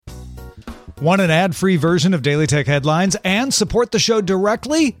Want an ad-free version of Daily Tech Headlines and support the show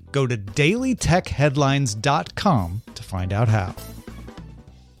directly? Go to dailytechheadlines.com to find out how.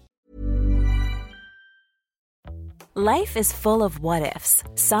 Life is full of what-ifs.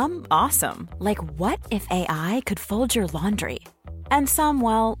 Some awesome, like what if AI could fold your laundry? And some,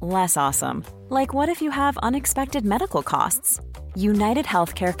 well, less awesome, like what if you have unexpected medical costs? United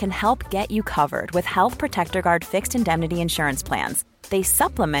Healthcare can help get you covered with Health Protector Guard fixed indemnity insurance plans. They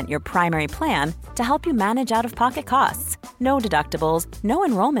supplement your primary plan to help you manage out-of-pocket costs. No deductibles, no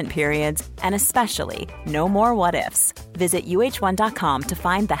enrollment periods, and especially no more what-ifs. Visit uh1.com to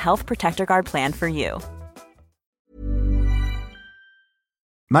find the Health Protector Guard plan for you.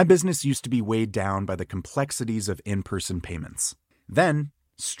 My business used to be weighed down by the complexities of in-person payments. Then,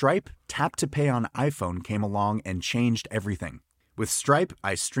 Stripe Tap to Pay on iPhone came along and changed everything. With Stripe,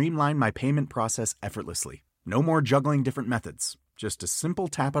 I streamlined my payment process effortlessly. No more juggling different methods. Just a simple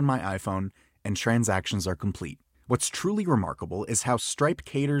tap on my iPhone and transactions are complete. What's truly remarkable is how Stripe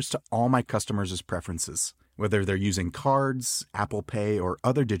caters to all my customers' preferences. Whether they're using cards, Apple Pay, or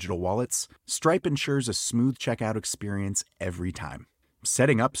other digital wallets, Stripe ensures a smooth checkout experience every time.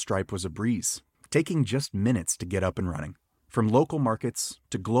 Setting up Stripe was a breeze, taking just minutes to get up and running. From local markets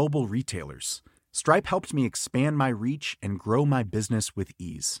to global retailers, Stripe helped me expand my reach and grow my business with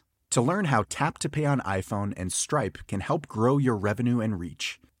ease. To learn how Tap to Pay on iPhone and Stripe can help grow your revenue and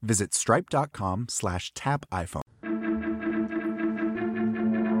reach, visit stripe.com/tapiphone.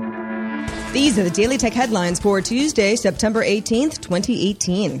 These are the Daily Tech Headlines for Tuesday, September 18th,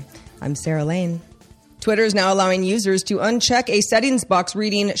 2018. I'm Sarah Lane. Twitter is now allowing users to uncheck a settings box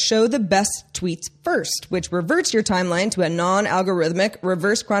reading "Show the best tweets first," which reverts your timeline to a non-algorithmic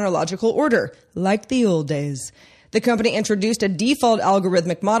reverse chronological order, like the old days. The company introduced a default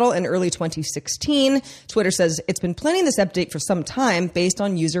algorithmic model in early 2016. Twitter says it's been planning this update for some time based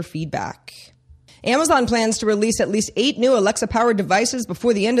on user feedback. Amazon plans to release at least 8 new Alexa-powered devices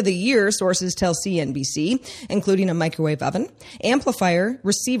before the end of the year, sources tell CNBC, including a microwave oven, amplifier,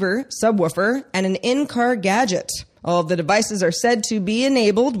 receiver, subwoofer, and an in-car gadget. All of the devices are said to be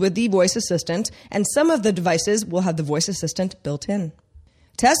enabled with the voice assistant, and some of the devices will have the voice assistant built in.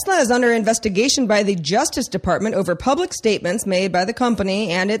 Tesla is under investigation by the Justice Department over public statements made by the company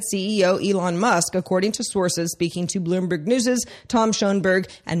and its CEO Elon Musk, according to sources speaking to Bloomberg News' Tom Schoenberg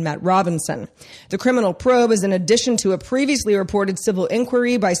and Matt Robinson. The criminal probe is in addition to a previously reported civil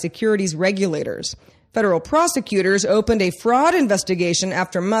inquiry by securities regulators. Federal prosecutors opened a fraud investigation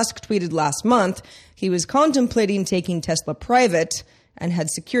after Musk tweeted last month he was contemplating taking Tesla private and had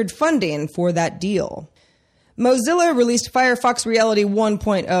secured funding for that deal. Mozilla released Firefox Reality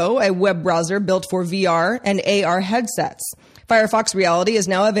 1.0, a web browser built for VR and AR headsets. Firefox Reality is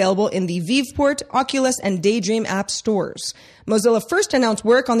now available in the Viveport, Oculus, and Daydream app stores. Mozilla first announced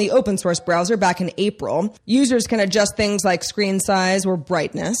work on the open-source browser back in April. Users can adjust things like screen size or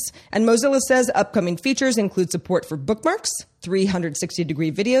brightness, and Mozilla says upcoming features include support for bookmarks,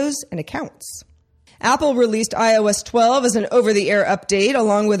 360-degree videos, and accounts. Apple released iOS 12 as an over-the-air update,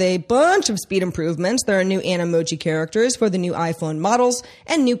 along with a bunch of speed improvements. There are new Animoji characters for the new iPhone models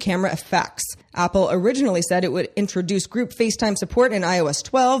and new camera effects. Apple originally said it would introduce group FaceTime support in iOS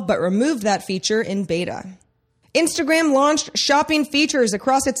 12, but removed that feature in beta. Instagram launched shopping features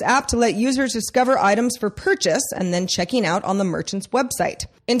across its app to let users discover items for purchase and then checking out on the merchant's website.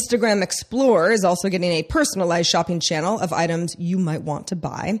 Instagram Explore is also getting a personalized shopping channel of items you might want to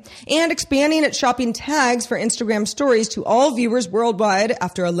buy and expanding its shopping tags for Instagram stories to all viewers worldwide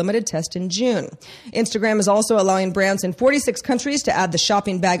after a limited test in June. Instagram is also allowing brands in 46 countries to add the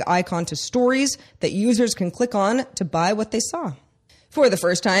shopping bag icon to stories that users can click on to buy what they saw. For the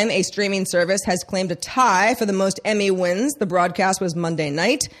first time, a streaming service has claimed a tie for the most Emmy wins. The broadcast was Monday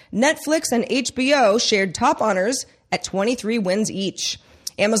night. Netflix and HBO shared top honors at 23 wins each.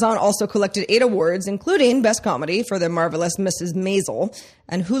 Amazon also collected 8 awards, including Best Comedy for The Marvelous Mrs. Maisel,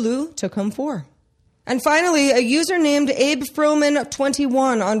 and Hulu took home 4. And finally, a user named Abe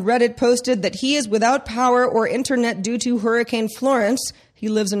Froman21 on Reddit posted that he is without power or internet due to Hurricane Florence. He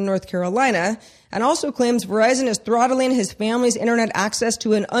lives in North Carolina, and also claims Verizon is throttling his family's internet access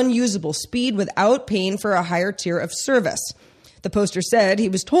to an unusable speed without paying for a higher tier of service. The poster said he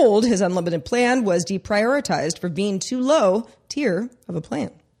was told his unlimited plan was deprioritized for being too low tier of a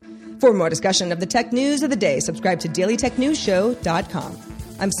plan. For more discussion of the tech news of the day, subscribe to dailytechnewsshow.com.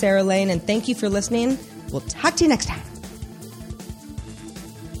 I'm Sarah Lane, and thank you for listening. We'll talk to you next time.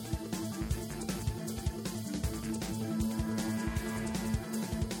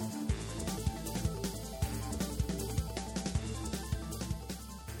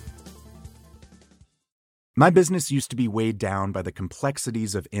 My business used to be weighed down by the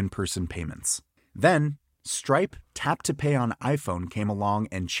complexities of in-person payments. Then, Stripe Tap to Pay on iPhone came along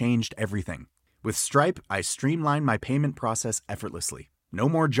and changed everything. With Stripe, I streamlined my payment process effortlessly. No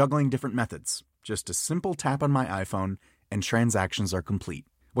more juggling different methods. Just a simple tap on my iPhone and transactions are complete.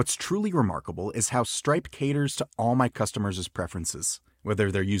 What's truly remarkable is how Stripe caters to all my customers' preferences.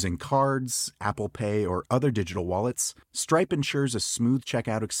 Whether they're using cards, Apple Pay, or other digital wallets, Stripe ensures a smooth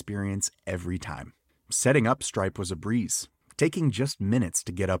checkout experience every time. Setting up Stripe was a breeze, taking just minutes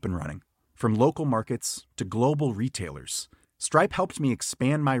to get up and running. From local markets to global retailers, Stripe helped me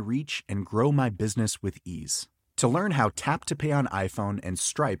expand my reach and grow my business with ease. To learn how Tap to Pay on iPhone and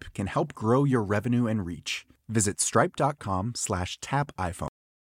Stripe can help grow your revenue and reach, visit stripe.com/tapiphone.